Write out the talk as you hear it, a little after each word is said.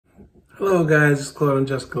Hello guys, it's Claude and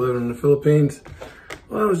Jessica living in the Philippines.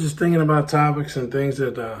 Well, I was just thinking about topics and things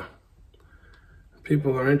that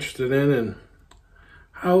people are interested in, and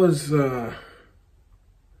how is your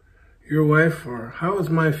wife, or how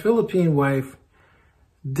is my Philippine wife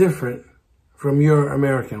different from your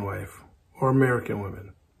American wife or American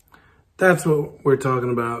women? That's what we're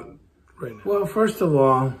talking about right now. Well, first of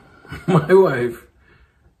all, my wife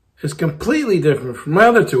is completely different from my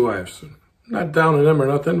other two wives. Not down on them or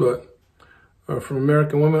nothing, but from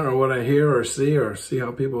American women, or what I hear or see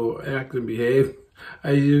how people act and behave.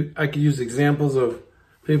 I could use examples of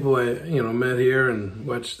people I met here and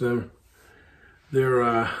watched their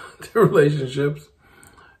relationships.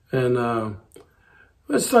 And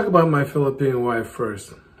let's talk about my Philippine wife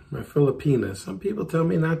first. My Filipina. Some people tell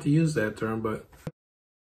me not to use that term, but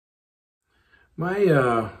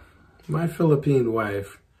my Philippine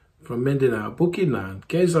wife from Mindanao, Bukidnon,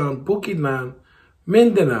 Quezon, Bukidnon,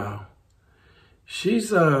 Mindanao.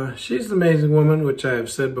 She's an amazing woman, which I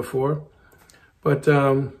have said before, but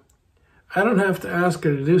I don't have to ask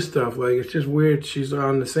her to do stuff. Like, it's just weird. She's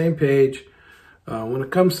on the same page when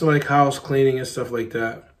it comes to like house cleaning and stuff like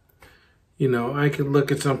that. I could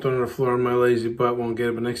look at something on the floor and my lazy butt won't get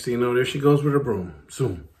it, but next thing you know, there she goes with her broom.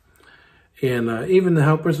 Zoom. And even the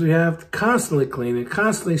helpers we have, constantly cleaning,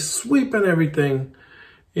 constantly sweeping everything.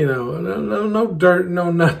 No dirt,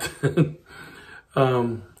 no nothing.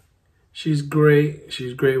 She's great.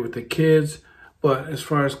 She's great with the kids. But as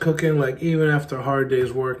far as cooking, like even after a hard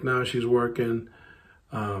day's work, now she's working,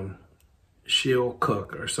 she'll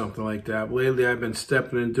cook or something like that. But lately I've been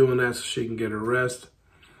stepping in doing that so she can get her rest.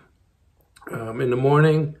 In the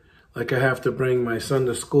morning, like I have to bring my son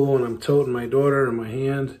to school and I'm toting my daughter in my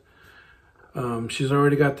hand. She's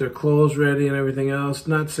already got their clothes ready and everything else.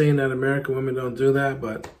 Not saying that American women don't do that,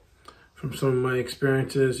 but from some of my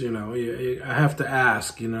experiences, I have to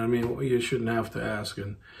ask, you shouldn't have to ask.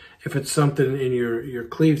 And if it's something in your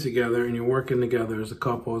cleave together and you're working together as a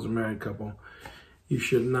couple, as a married couple, you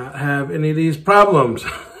should not have any of these problems.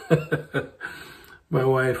 My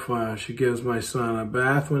wife, she gives my son a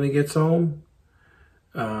bath when he gets home.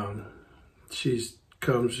 She's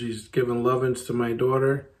giving lovin's to my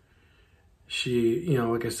daughter. She,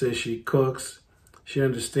 like I said, she cooks. She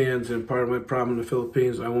understands, and part of my problem in the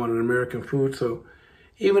Philippines, I wanted American food. So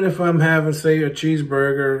even if I'm having, say, a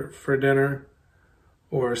cheeseburger for dinner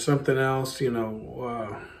or something else,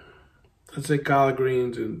 let's say collard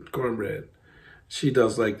greens and cornbread. She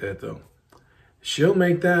does like that, though. She'll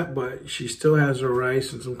make that, but she still has her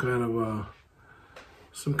rice and some kind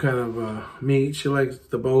of meat. She likes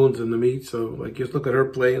the bones and the meat. So, like, just look at her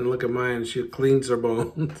plate and look at mine, and she cleans her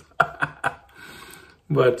bones.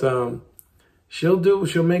 But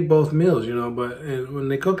she'll make both meals, and when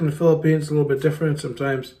they cook in the Philippines, it's a little bit different.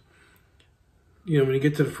 Sometimes, when you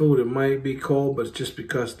get to the food, it might be cold, but it's just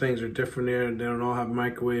because things are different there, and they don't all have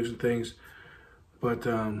microwaves and things. But,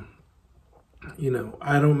 I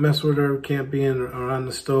don't mess with her, can't be in or on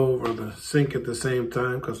the stove or the sink at the same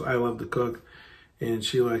time, because I love to cook, and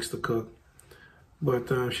she likes to cook. But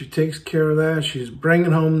she takes care of that. She's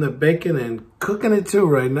bringing home the bacon and cooking it too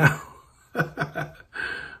right now.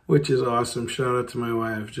 Which is awesome. Shout out to my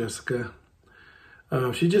wife, Jessica.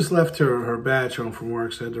 She just left her badge home from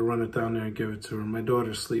work, so I had to run it down there and give it to her. My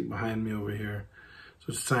daughter's asleep behind me over here, so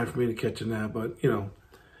it's time for me to catch a nap. But,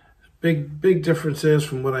 big difference is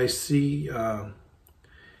from what I see.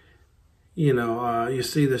 You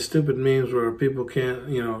see the stupid memes where people can't,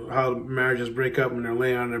 how marriages break up when they're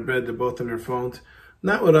laying on their bed, they're both on their phones.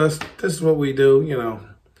 Not with us. This is what we do,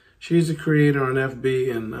 She's a creator on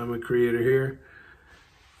FB, and I'm a creator here.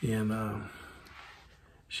 And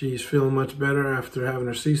she's feeling much better after having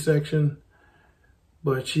her C-section.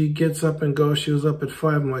 But she gets up and goes. She was up at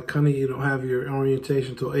 5. I'm like, honey, you don't have your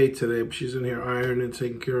orientation till 8 today. But she's in here ironing and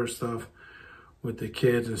taking care of stuff with the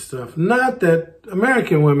kids and stuff. Not that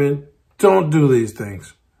American women don't do these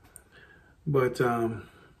things. But, some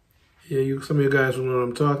of you guys will know what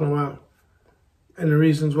I'm talking about. And the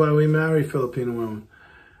reasons why we marry Filipino women.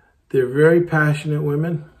 They're very passionate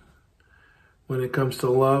women when it comes to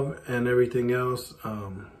love and everything else.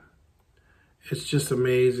 It's just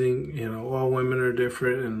amazing. All women are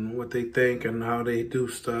different and what they think and how they do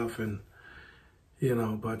stuff. And,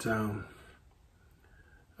 but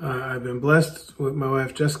I've been blessed with my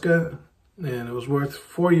wife, Jessica, and it was worth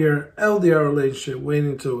 4-year LDR relationship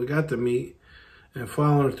waiting until we got to meet and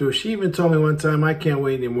following her through. She even told me one time, I can't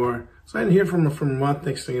wait anymore. So I didn't hear from her for a month.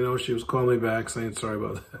 Next thing you know, she was calling me back saying sorry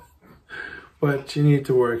about that. But she needed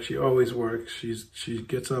to work. She always works. She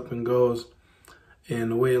gets up and goes.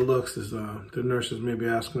 And the way it looks is the nurses may be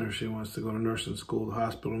asking her if she wants to go to nursing school. The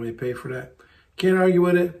hospital may pay for that. Can't argue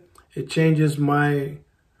with it. It changes my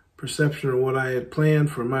perception of what I had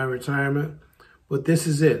planned for my retirement. But this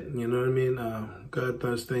is it, you know what I mean? God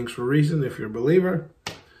does things for a reason if you're a believer.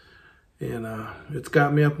 And it's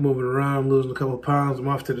got me up moving around. I'm losing a couple of pounds. I'm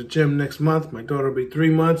off to the gym next month. My daughter will be 3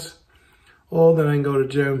 months old, and I can go to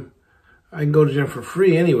gym. I can go to gym for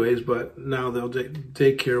free anyways, but now they'll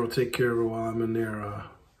daycare will take care of her while I'm in there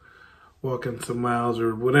walking some miles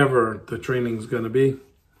or whatever the training's going to be.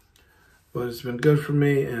 But it's been good for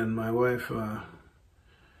me, and my wife,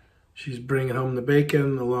 she's bringing home the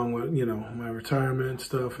bacon along with, you know, my retirement and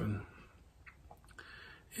stuff,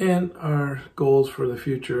 and our goals for the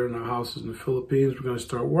future and our houses in the Philippines. We're going to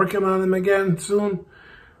start working on them again soon.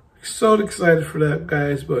 So excited for that,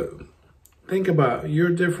 guys. But think about your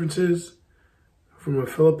differences from a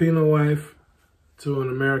Filipino wife to an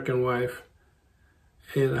American wife,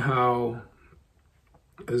 and how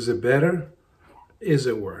is it better? Is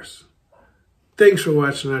it worse? Thanks for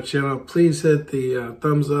watching our channel. Please hit the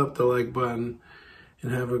thumbs up, the like button,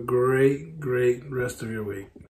 and have a great rest of your week.